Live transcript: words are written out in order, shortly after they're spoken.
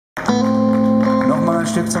ein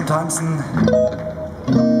Stück zum Tanzen.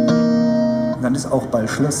 Und dann ist auch bald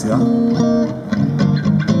Schluss, ja?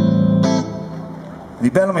 Die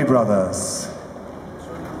Bellamy Brothers.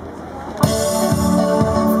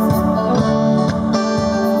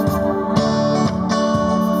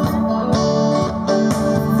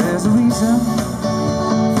 There's a reason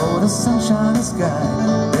for the sunshine in the sky.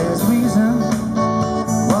 There's a reason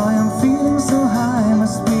why I'm feeling so high.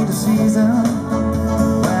 Must be the season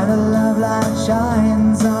where the love light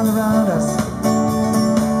shines all around us.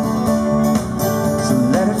 So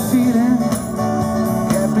let it feel it,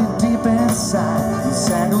 get me deep inside,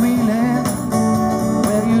 inside reeling,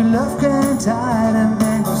 where your love can hide and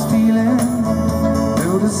then go stealing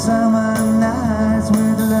through the summer nights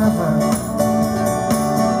with the lover.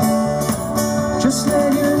 Just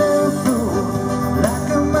let your love flow like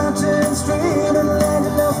a mountain stream, and let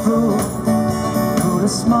your love flow through the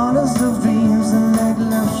smallest of dreams, and let your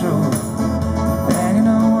love show. And you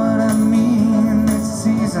know what I mean, it's a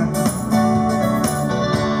season.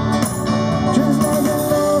 Just let your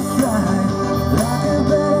love fly like a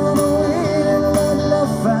bird on the wind, and let your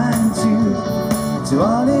love find you to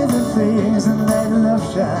all different things, and let your love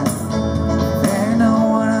shine. And you know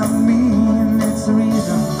what I mean, it's a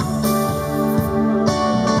reason.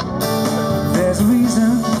 There's a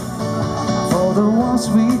reason for the warm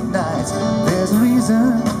sweet nights. There's a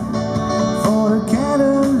reason for the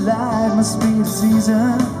candlelight. Must be the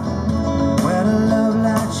season where the love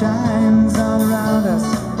light shines all around us.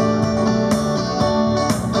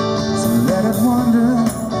 So let it wander,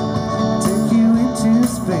 take you into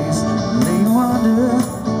space, let it wander.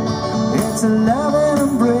 It's a loving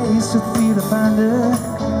embrace to feel the thunder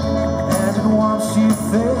as it warms your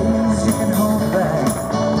face. You can hold back.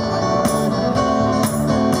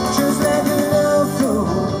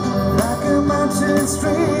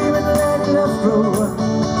 Stream and let love grow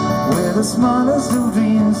with the smallest of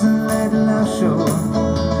dreams, and let love show.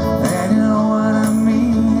 And you know what I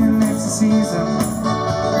mean, it's a season.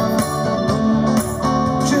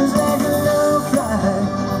 Just let your love fly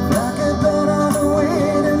like a bird on the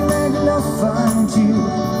wind, and let love find you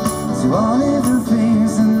to all different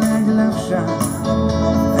things, and let love shine.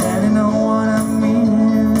 And you know what I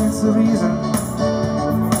mean, it's the reason.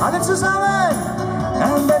 Alle zusammen!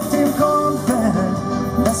 An Bett im Kornfeld,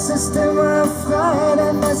 das ist immer frei,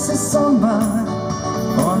 denn es ist Sommer.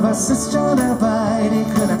 Und was ist schon dabei? Die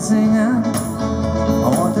können singen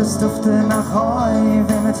und es duftet nach Heu,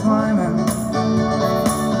 wenn wir träumen.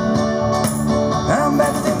 Am Bett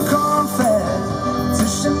im Kornfeld,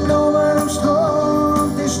 zwischen Blumen und Stroh,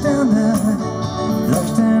 und die Sterne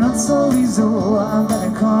leuchten uns sowieso. Am Bett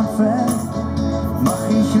im Kornfeld mach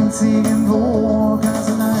ich uns irgendwo ganz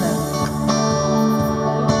alleine.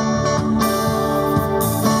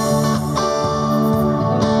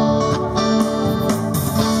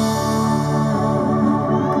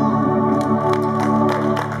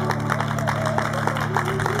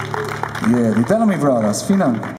 Yeah, die Bellamy Brothers, vielen Dank.